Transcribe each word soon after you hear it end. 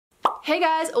Hey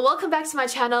guys, welcome back to my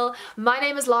channel. My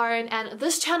name is Lauren and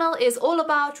this channel is all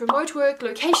about remote work,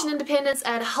 location independence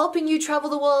and helping you travel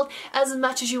the world as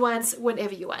much as you want,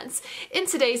 whenever you want. In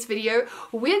today's video,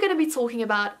 we're going to be talking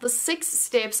about the 6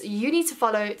 steps you need to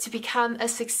follow to become a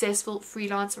successful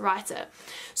freelance writer.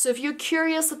 So if you're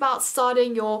curious about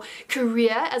starting your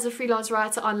career as a freelance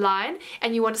writer online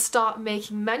and you want to start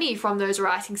making money from those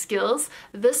writing skills,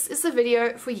 this is the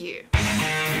video for you.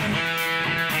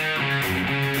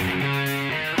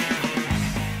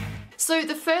 So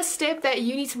the first step that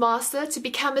you need to master to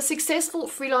become a successful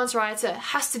freelance writer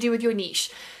has to do with your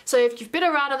niche. So if you've been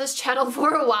around on this channel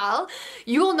for a while,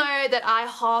 you'll know that I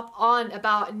harp on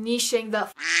about niching the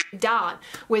down.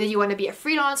 Whether you want to be a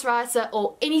freelance writer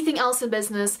or anything else in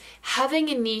business, having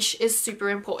a niche is super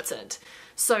important.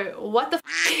 So what the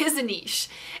is a niche?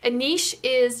 A niche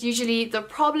is usually the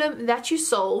problem that you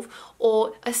solve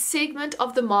or a segment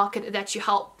of the market that you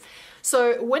help.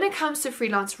 So when it comes to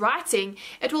freelance writing,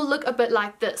 it will look a bit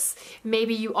like this.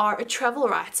 Maybe you are a travel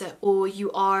writer, or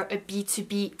you are a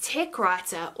B2B tech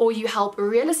writer, or you help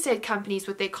real estate companies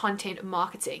with their content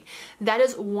marketing. That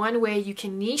is one way you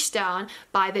can niche down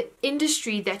by the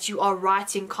industry that you are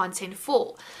writing content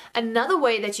for. Another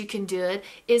way that you can do it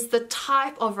is the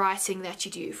type of writing that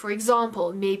you do. For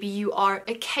example, maybe you are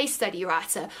a case study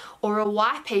writer or a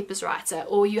white papers writer,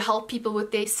 or you help people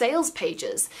with their sales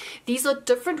pages. These are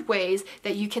different ways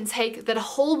that you can take that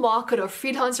whole market of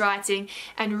freelance writing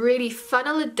and really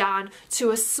funnel it down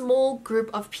to a small group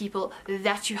of people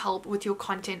that you help with your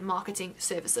content marketing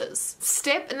services.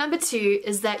 Step number 2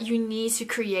 is that you need to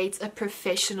create a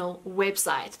professional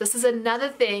website. This is another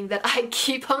thing that I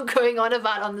keep on going on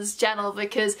about on this channel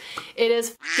because it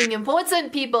is f***ing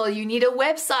important, people. You need a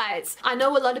website. I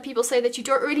know a lot of people say that you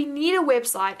don't really need a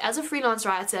website as a freelance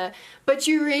writer, but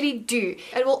you really do.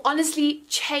 It will honestly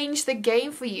change the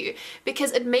game for you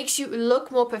because it makes you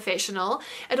look more professional.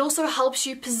 It also helps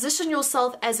you position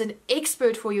yourself as an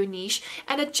expert for your niche,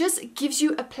 and it just gives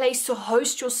you a place to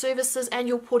host your services and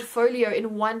your portfolio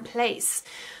in one place.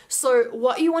 So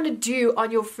what you want to do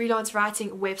on your freelance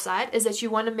writing website is that you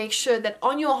want to make sure that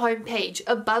on your home page,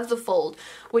 above the fold,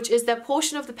 which is that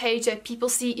portion of the page that people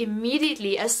see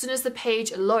immediately as soon as the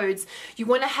page loads, you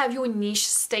want to have your niche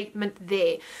statement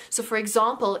there. So for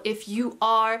example, if you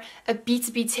are a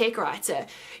B2B tech writer,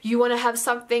 you want to have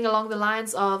something along the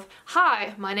lines of,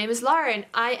 "Hi, my name is Lauren.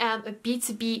 I am a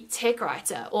B2B tech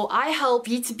writer," or "I help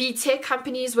B2B tech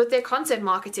companies with their content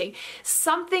marketing."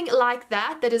 Something like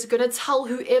that that is going to tell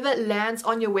whoever lands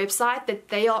on your website that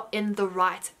they are in the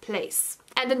right place.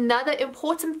 And another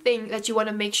important thing that you want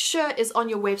to make sure is on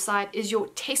your website is your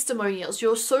testimonials,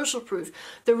 your social proof,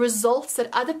 the results that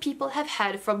other people have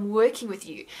had from working with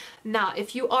you. Now,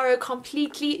 if you are a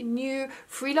completely new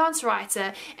freelance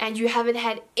writer and you haven't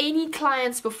had any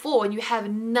clients before and you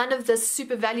have none of this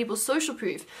super valuable social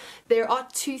proof, there are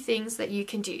 2 things that you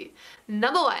can do.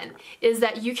 Number 1 is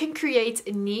that you can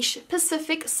create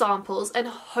niche-specific samples and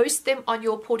host them on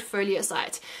your portfolio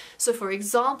site. So for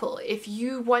example, if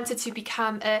you wanted to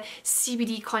become a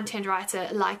CBD content writer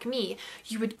like me,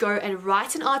 you would go and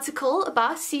write an article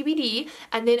about CBD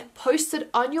and then post it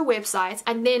on your website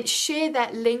and then share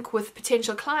that link with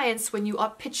potential clients when you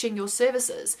are pitching your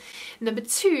services. Number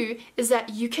 2 is that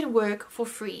you can work for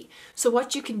free. So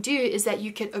what you can do is that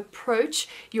you can approach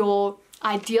your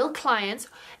ideal client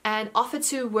and offer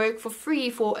to work for free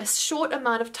for a short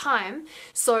amount of time,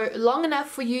 so long enough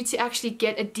for you to actually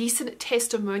get a decent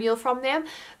testimonial from them,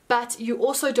 but you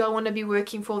also don't want to be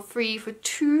working for free for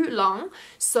too long.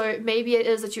 So maybe it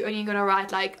is that you're only going to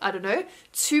write, like, I don't know,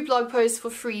 2 blog posts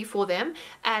for free for them,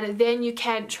 and then you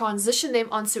can transition them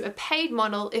onto a paid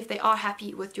model if they are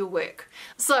happy with your work.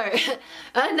 So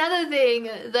another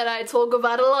thing that I talk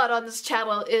about a lot on this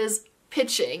channel is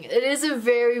pitching. It is a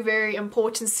very, very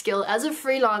important skill as a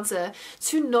freelancer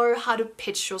to know how to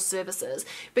pitch your services,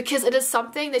 because it is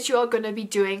something that you are going to be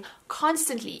doing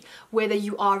constantly, whether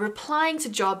you are replying to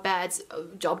job ads,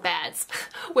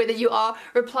 whether you are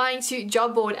replying to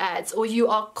job board ads, or you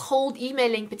are cold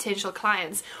emailing potential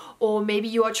clients, or maybe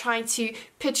you are trying to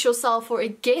pitch yourself for a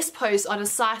guest post on a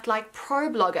site like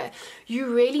ProBlogger. You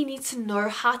really need to know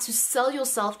how to sell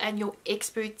yourself and your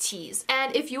expertise.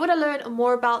 And if you want to learn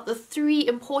more about the 3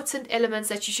 important elements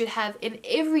that you should have in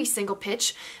every single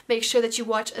pitch, make sure that you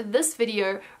watch this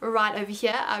video right over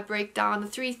here. I break down the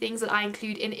 3 things that I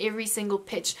include in every single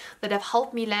pitch that have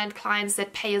helped me land clients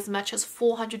that pay as much as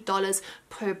 $400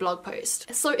 per blog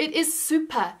post. So it is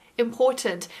super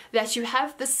important that you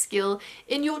have this skill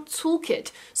in your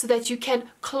toolkit so that you can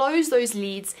close those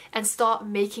leads and start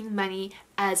making money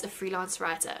as a freelance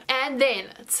writer. And then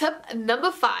tip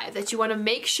number 5 that you want to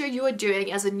make sure you are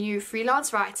doing as a new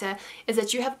freelance writer is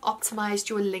that you have optimized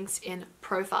your LinkedIn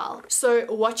profile. So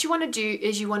what you want to do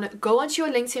is you want to go onto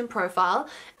your LinkedIn profile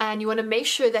and you want to make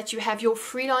sure that you have your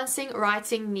freelancing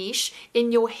writing niche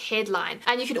in your headline.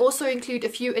 And you can also include a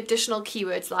few additional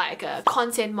keywords like a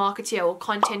content marketer or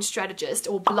content strategist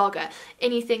or blogger,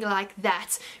 anything like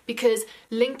that, because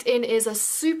LinkedIn is a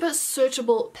super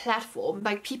searchable platform.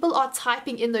 Like, people are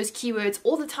typing in those keywords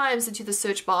all the times into the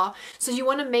search bar, so you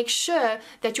want to make sure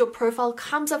that your profile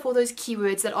comes up with those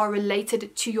keywords that are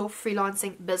related to your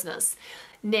freelancing business.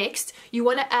 Next, you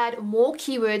want to add more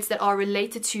keywords that are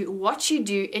related to what you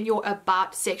do in your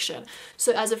about section.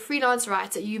 So as a freelance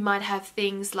writer, you might have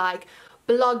things like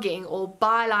blogging or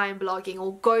byline blogging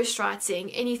or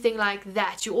ghostwriting, anything like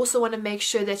that. You also want to make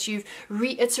sure that you've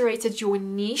reiterated your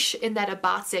niche in that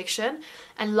about section.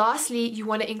 And lastly, you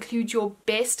want to include your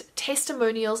best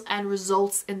testimonials and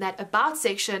results in that about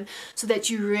section so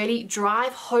that you really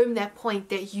drive home that point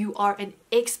that you are an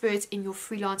expert in your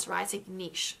freelance writing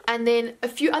niche. And then a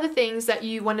few other things that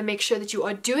you want to make sure that you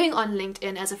are doing on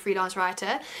LinkedIn as a freelance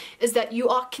writer is that you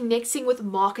are connecting with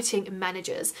marketing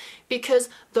managers, because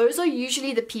those are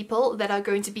usually the people that are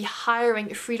going to be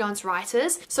hiring freelance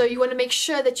writers. So you want to make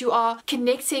sure that you are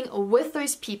connecting with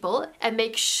those people and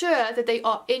make sure that they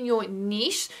are in your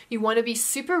niche. You want to be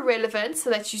super relevant so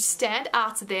that you stand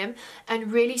out to them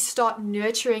and really start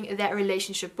nurturing that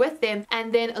relationship with them.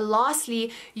 And then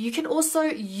lastly, you can also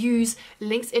use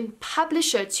LinkedIn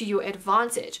Publisher to your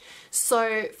advantage.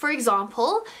 So for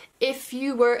example, if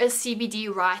you were a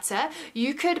CBD writer,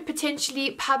 you could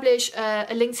potentially publish a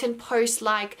LinkedIn post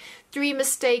like 3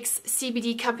 mistakes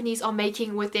CBD companies are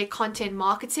making with their content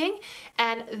marketing,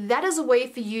 and that is a way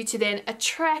for you to then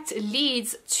attract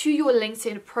leads to your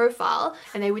LinkedIn profile,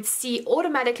 and they would see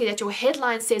automatically that your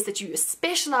headline says that you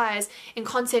specialize in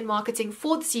content marketing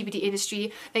for the CBD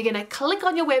industry. They're going to click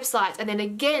on your website, and then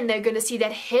again they're going to see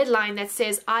that headline that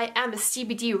says I am a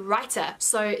CBD writer.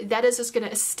 So that is just going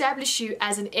to establish you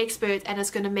as an expert, and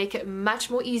it's going to make it much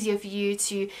more easier for you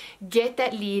to get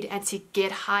that lead and to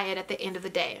get hired at the end of the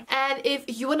day. And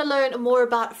if you want to learn more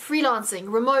about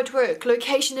freelancing, remote work,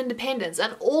 location independence,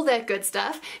 and all that good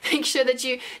stuff, make sure that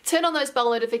you turn on those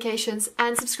bell notifications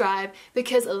and subscribe,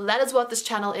 because that is what this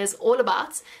channel is all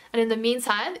about. And in the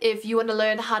meantime, if you want to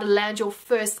learn how to land your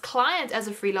first client as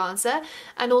a freelancer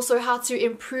and also how to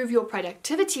improve your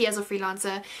productivity as a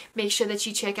freelancer, make sure that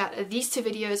you check out these 2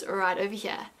 videos right over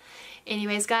here.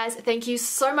 Anyways guys, thank you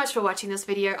so much for watching this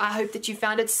video. I hope that you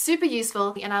found it super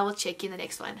useful, and I will check you in the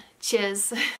next one.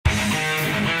 Cheers!